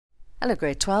Hello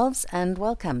Grade 12s and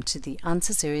welcome to the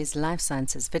Answer Series Life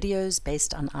Sciences videos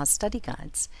based on our study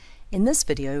guides. In this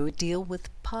video we deal with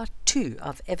part 2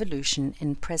 of evolution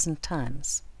in present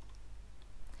times.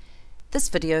 This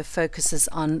video focuses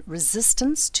on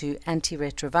resistance to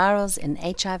anti-retrovirals in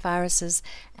HI viruses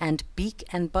and beak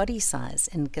and body size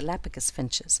in Galapagos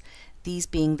finches, these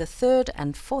being the third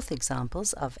and fourth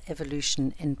examples of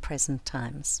evolution in present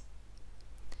times.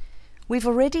 We've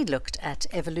already looked at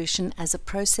evolution as a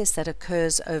process that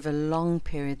occurs over long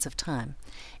periods of time.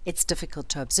 It's difficult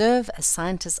to observe as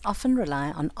scientists often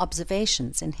rely on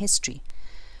observations in history.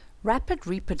 Rapid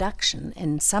reproduction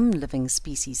in some living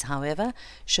species, however,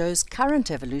 shows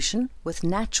current evolution with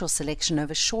natural selection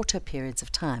over shorter periods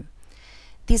of time.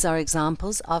 These are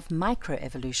examples of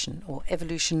microevolution or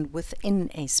evolution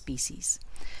within a species.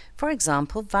 For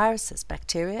example, viruses,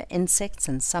 bacteria, insects,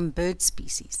 and some bird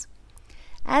species.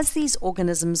 As these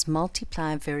organisms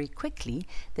multiply very quickly,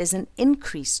 there's an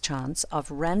increased chance of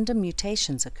random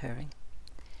mutations occurring.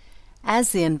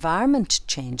 As the environment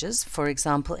changes, for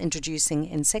example, introducing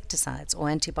insecticides or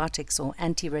antibiotics or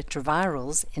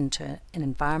anti-retrovirals into an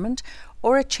environment,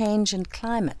 or a change in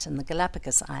climate in the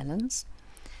Galapagos Islands,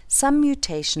 some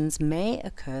mutations may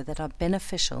occur that are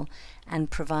beneficial and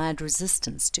provide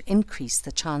resistance to increase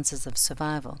the chances of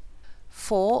survival.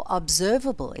 4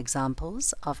 observable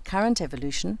examples of current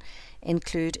evolution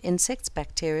include insects,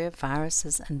 bacteria,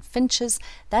 viruses, and finches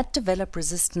that develop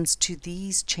resistance to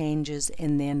these changes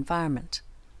in the environment.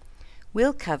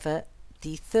 We'll cover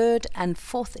the third and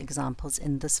fourth examples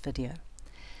in this video.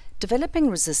 Developing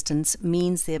resistance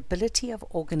means the ability of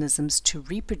organisms to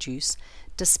reproduce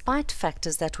despite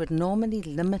factors that would normally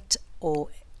limit or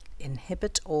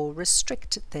inhibit or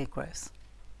restrict their growth.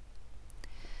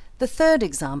 The third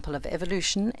example of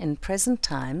evolution in present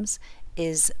times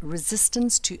is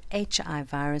resistance to HI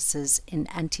viruses in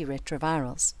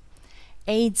anti-retrovirals.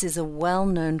 AIDS is a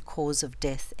well-known cause of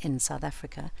death in South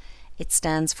Africa. It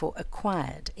stands for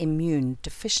Acquired Immune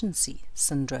Deficiency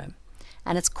Syndrome,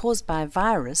 and it's caused by a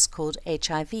virus called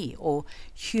HIV, or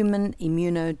Human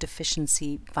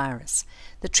Immunodeficiency Virus.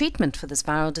 The treatment for this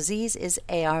viral disease is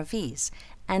ARVs,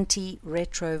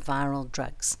 anti-retroviral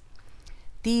drugs.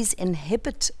 These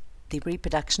inhibit the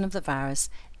reproduction of the virus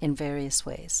in various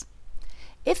ways.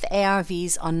 If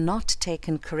ARVs are not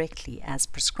taken correctly as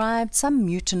prescribed, some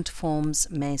mutant forms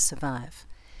may survive.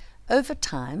 Over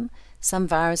time, some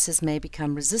viruses may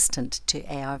become resistant to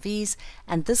ARVs,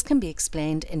 and this can be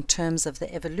explained in terms of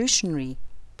the evolutionary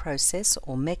process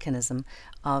or mechanism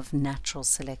of natural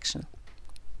selection.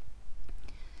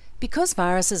 Because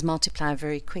viruses multiply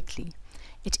very quickly,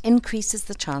 it increases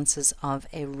the chances of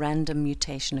a random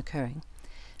mutation occurring.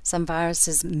 Some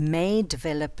viruses may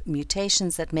develop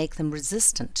mutations that make them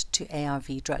resistant to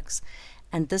ARV drugs,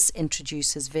 and this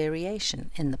introduces variation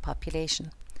in the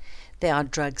population. There are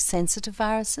drug-sensitive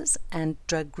viruses and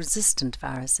drug-resistant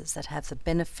viruses that have the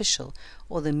beneficial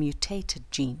or the mutated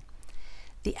gene.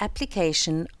 The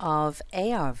application of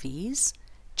ARVs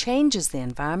changes the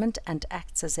environment and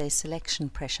acts as a selection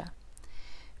pressure.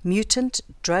 Mutant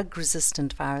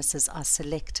drug-resistant viruses are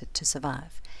selected to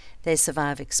survive. They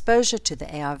survive exposure to the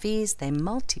ARVs, they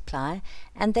multiply,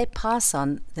 and they pass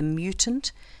on the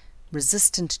mutant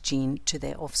resistant gene to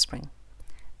their offspring.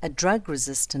 A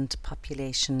drug-resistant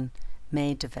population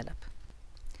may develop.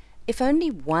 If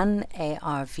only one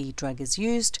ARV drug is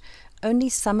used, only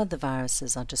some of the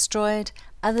viruses are destroyed,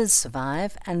 others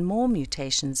survive, and more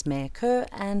mutations may occur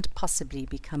and possibly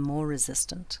become more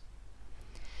resistant.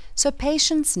 So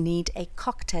patients need a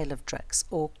cocktail of drugs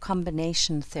or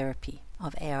combination therapy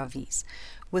of ARVs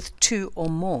with 2 or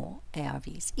more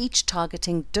ARVs, each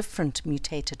targeting different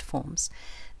mutated forms.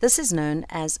 This is known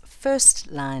as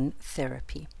first-line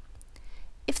therapy.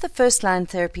 If the first-line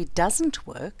therapy doesn't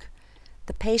work,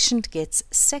 the patient gets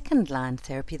second-line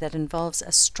therapy that involves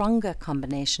a stronger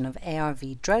combination of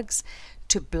ARV drugs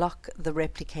to block the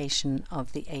replication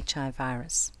of the HI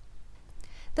virus.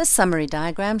 This summary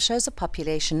diagram shows a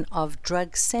population of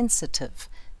drug-sensitive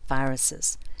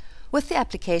viruses. With the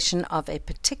application of a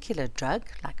particular drug,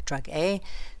 like drug A,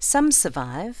 some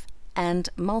survive and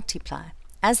multiply.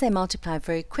 As they multiply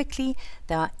very quickly,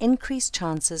 there are increased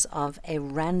chances of a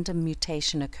random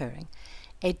mutation occurring.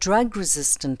 A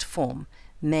drug-resistant form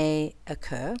may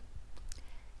occur.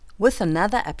 With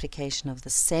another application of the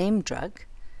same drug,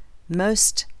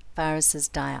 most viruses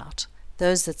die out.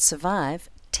 Those that survive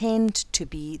tend to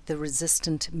be the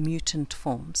resistant mutant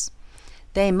forms.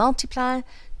 They multiply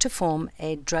to form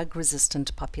a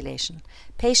drug-resistant population.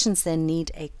 Patients then need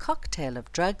a cocktail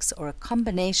of drugs or a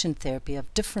combination therapy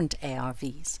of different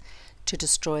ARVs to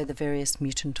destroy the various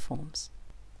mutant forms.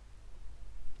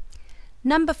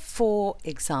 Number 4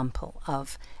 example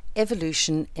of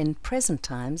evolution in present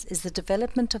times is the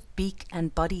development of beak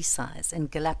and body size in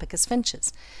Galapagos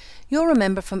finches. You'll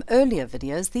remember from earlier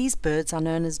videos these birds are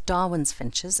known as Darwin's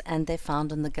finches and they're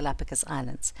found in the Galapagos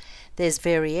Islands. There's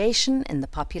variation in the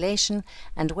population,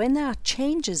 and when there are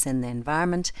changes in the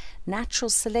environment, natural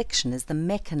selection is the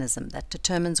mechanism that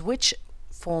determines which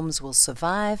forms will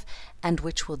survive and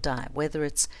which will die, whether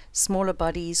it's smaller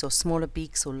bodies or smaller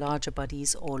beaks or larger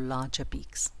bodies or larger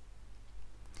beaks.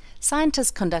 Scientists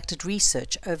conducted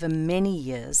research over many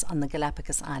years on the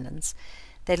Galapagos Islands.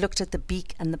 They looked at the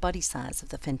beak and the body size of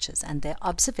the finches, and their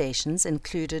observations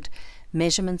included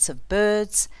measurements of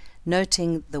birds,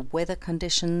 noting the weather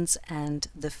conditions and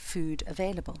the food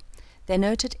available. They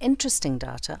noted interesting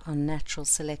data on natural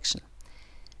selection.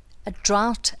 A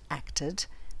drought acted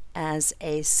as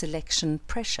a selection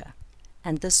pressure,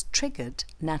 and this triggered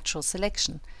natural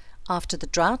selection. After the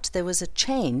drought, there was a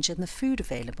change in the food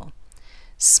available.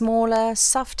 Smaller,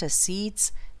 softer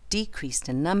seeds decreased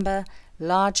in number.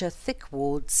 Larger,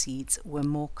 thick-walled seeds were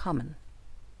more common.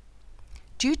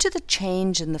 Due to the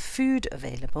change in the food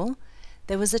available,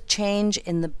 there was a change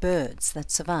in the birds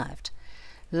that survived.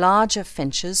 Larger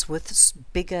finches with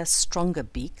bigger, stronger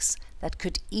beaks that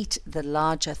could eat the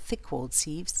larger, thick-walled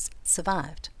seeds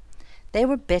survived. They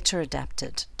were better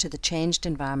adapted to the changed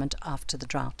environment after the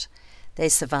drought. They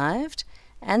survived,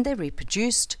 and they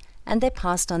reproduced, and they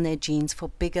passed on their genes for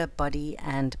bigger body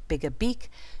and bigger beak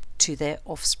to their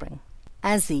offspring,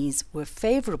 as these were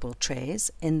favorable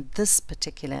traits in this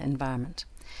particular environment.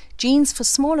 Genes for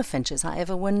smaller finches,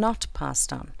 however, were not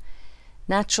passed on.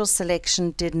 Natural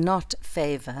selection did not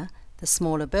favor the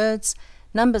smaller birds.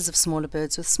 Numbers of smaller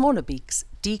birds with smaller beaks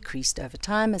decreased over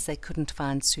time as they couldn't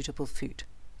find suitable food.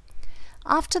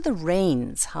 After the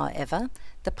rains, however,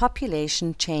 the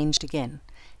population changed again.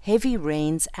 Heavy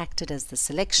rains acted as the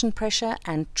selection pressure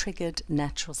and triggered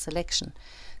natural selection.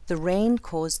 The rain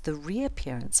caused the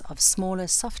reappearance of smaller,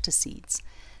 softer seeds.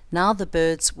 Now the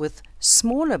birds with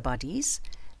smaller bodies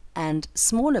and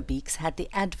smaller beaks had the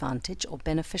advantage or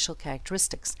beneficial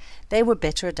characteristics. They were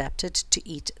better adapted to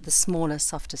eat the smaller,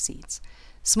 softer seeds.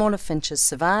 Smaller finches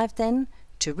survived then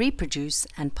to reproduce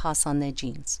and pass on their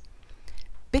genes.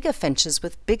 Bigger finches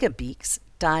with bigger beaks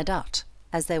died out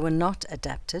as they were not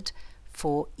adapted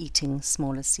for eating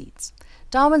smaller seeds.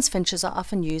 Darwin's finches are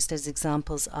often used as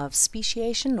examples of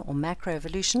speciation or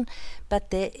macroevolution,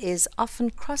 but there is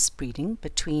often crossbreeding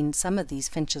between some of these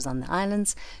finches on the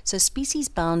islands, so species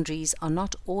boundaries are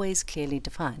not always clearly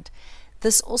defined.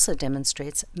 This also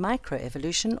demonstrates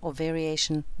microevolution or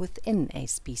variation within a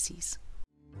species.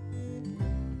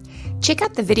 Check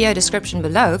out the video description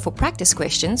below for practice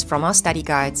questions from our study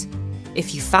guides.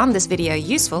 If you found this video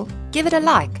useful, give it a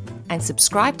like and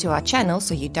subscribe to our channel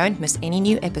so you don't miss any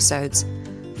new episodes.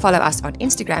 Follow us on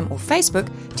Instagram or Facebook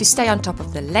to stay on top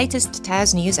of the latest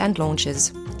TAS news and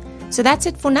launches. So that's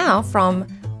it for now from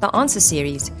the Answer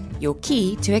Series, your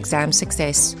key to exam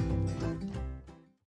success.